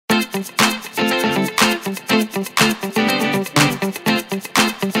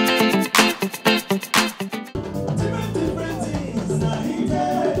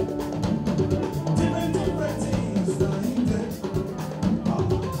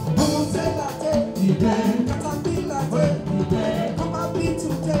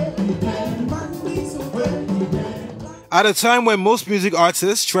At a time when most music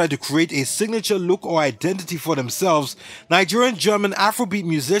artists try to create a signature look or identity for themselves, Nigerian-German Afrobeat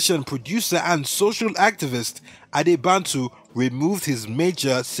musician, producer and social activist Adebantu removed his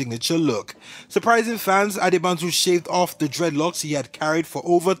major signature look. Surprising fans, Adebantu shaved off the dreadlocks he had carried for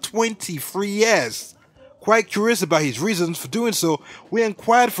over 23 years. Quite curious about his reasons for doing so, we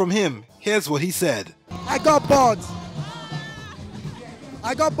inquired from him. Here's what he said. I got bored.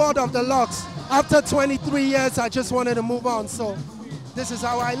 I got bored of the locks. After 23 years, I just wanted to move on, so this is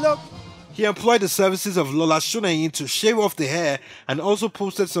how I look. He employed the services of Lola Shoneyin to shave off the hair and also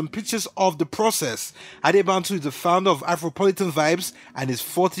posted some pictures of the process. Adebantu is the founder of Afropolitan Vibes and is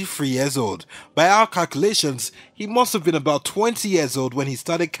 43 years old. By our calculations, he must have been about 20 years old when he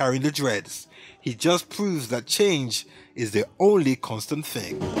started carrying the dreads. He just proves that change is the only constant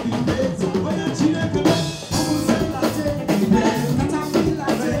thing.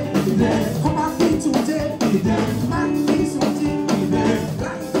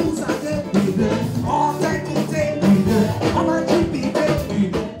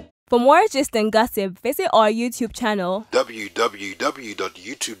 For more gist and gossip, visit our YouTube channel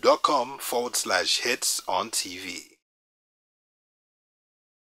www.youtube.com/hits on TV.